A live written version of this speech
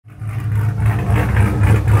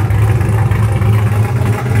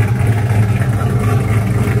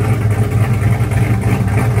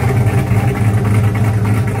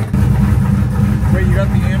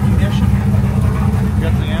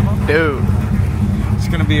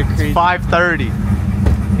gonna be a crazy. 5:30.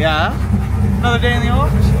 Yeah. Another day in the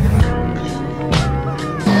office.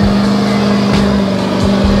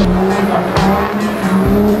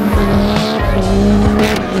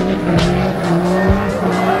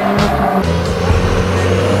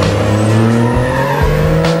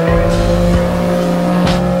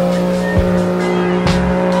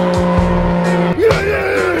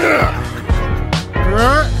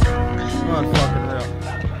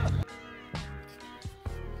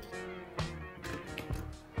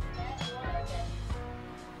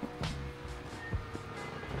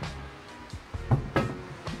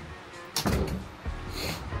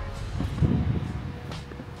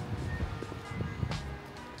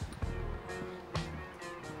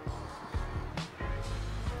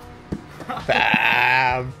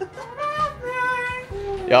 Bam!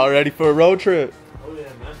 Y'all ready for a road trip? Oh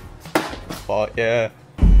yeah, man. Fuck yeah.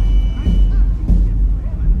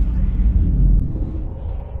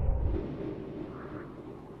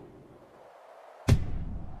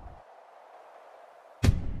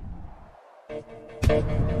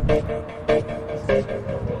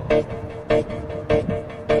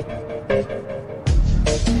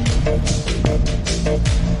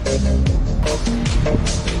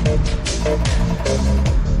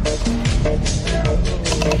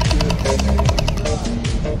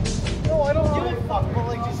 No, I don't give a fuck, but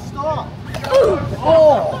like, just stop.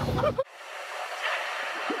 Oh!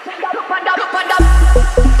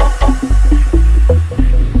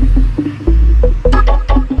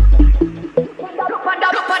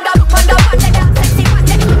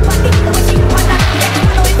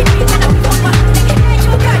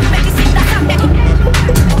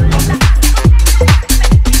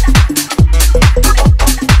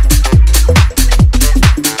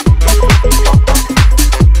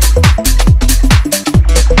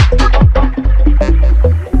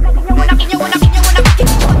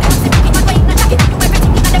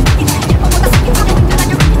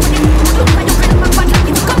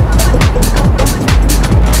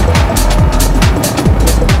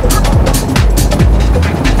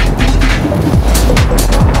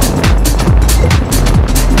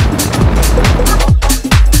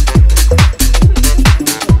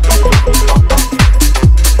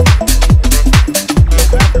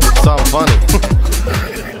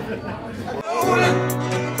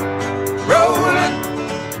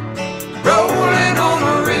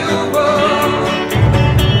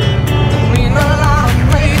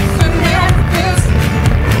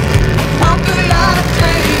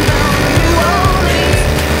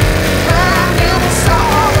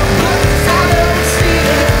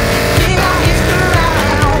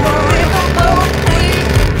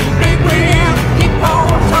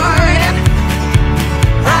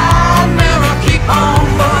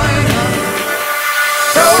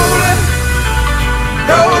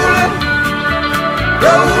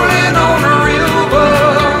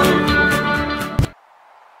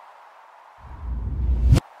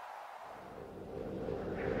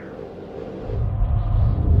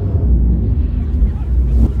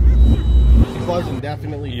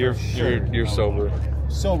 Definitely. You're sober.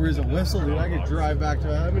 Sober as a whistle, dude. I could drive back to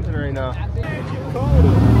Edmonton right now.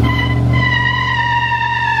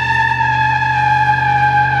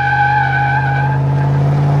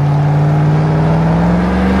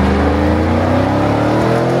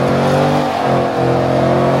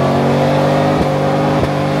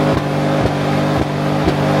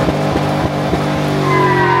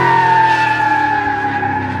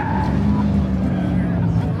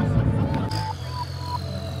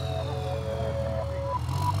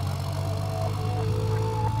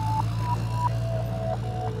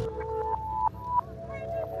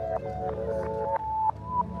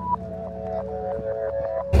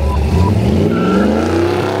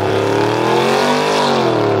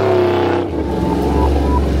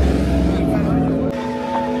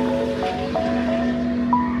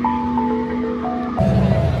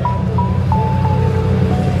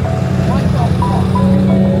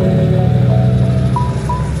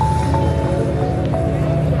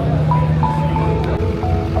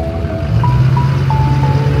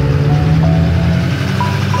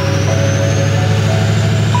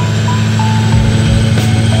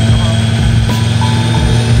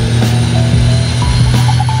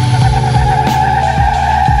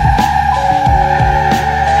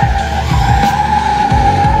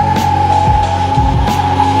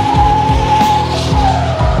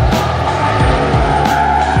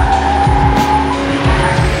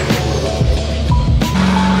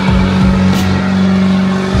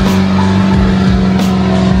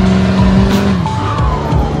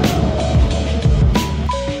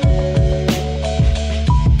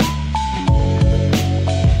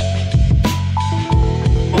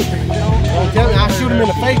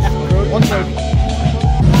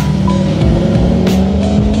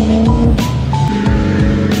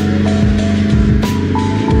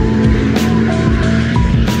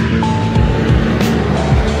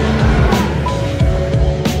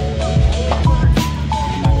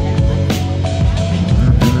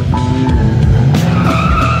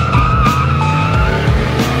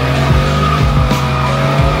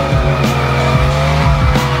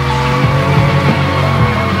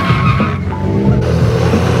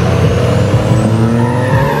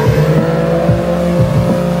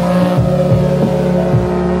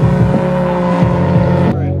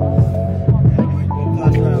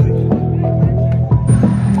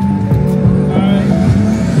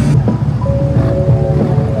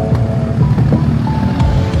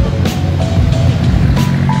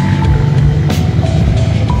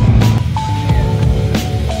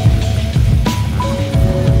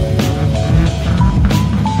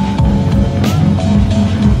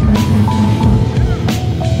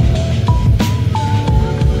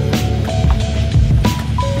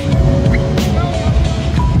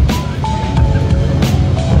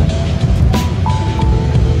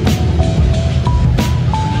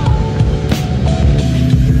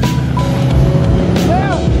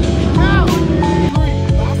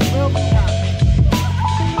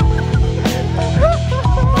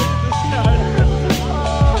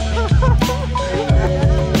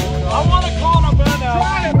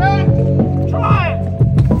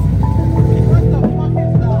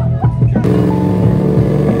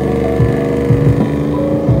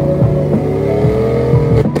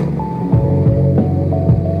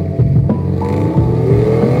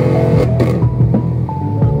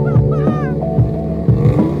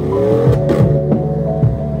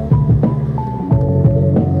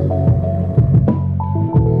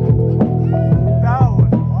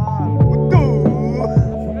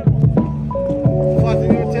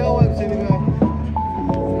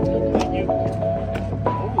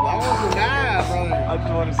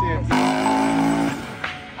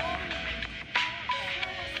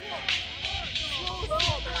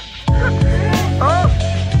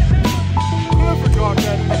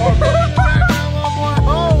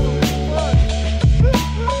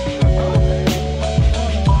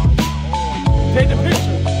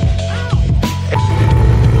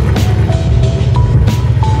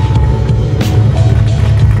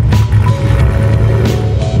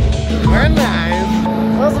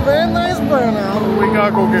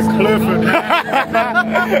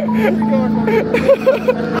 Yo,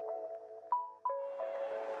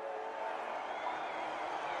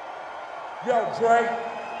 Dre,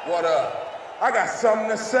 what up? I got something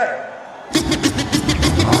to say.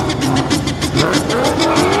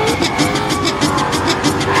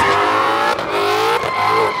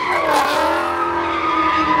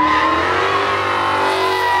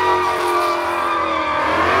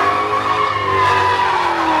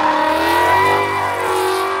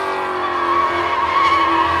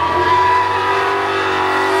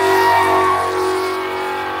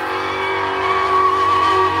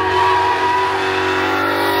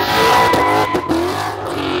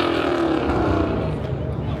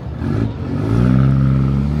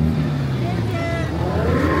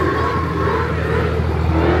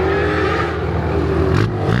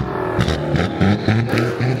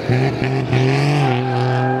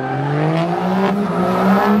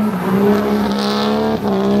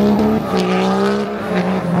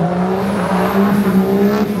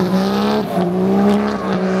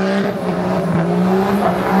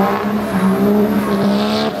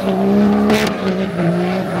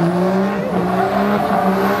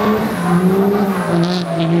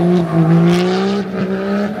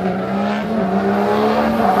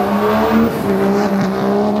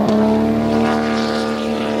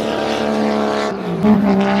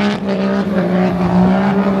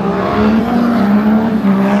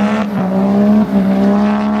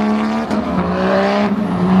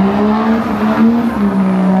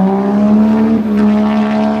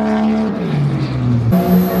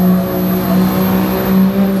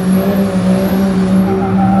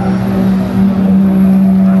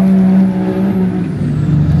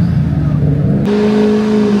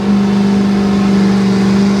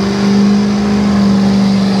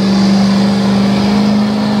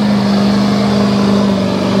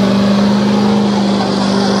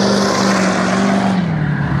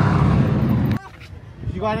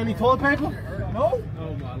 Any toilet paper? No.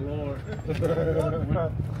 Oh my lord.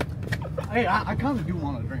 Hey, I kind of do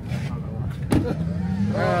want to drink.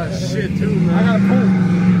 Shit too, man. I got a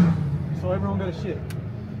pool. So everyone got a shit.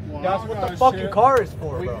 Well, That's what the fucking car is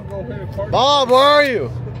for, we bro. can go hit a party. Bob, where are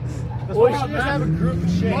you? We should just have a group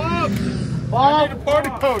shit. Bob, I need a party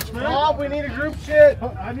coach, man. Bob, we need a group shit.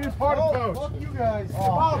 I need a party coach. Fuck you guys. Oh,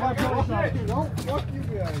 Bob, I got shit. no, fuck you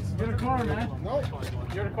guys. Get a car, man. Nope.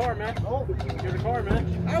 Get a car, man. Nope. Get a car,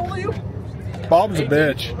 man. How old are you? Bob's a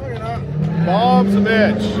bitch. No, you're not. Bob's a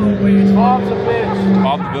bitch. Bob's a bitch.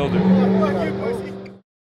 Bob the builder. Fuck you.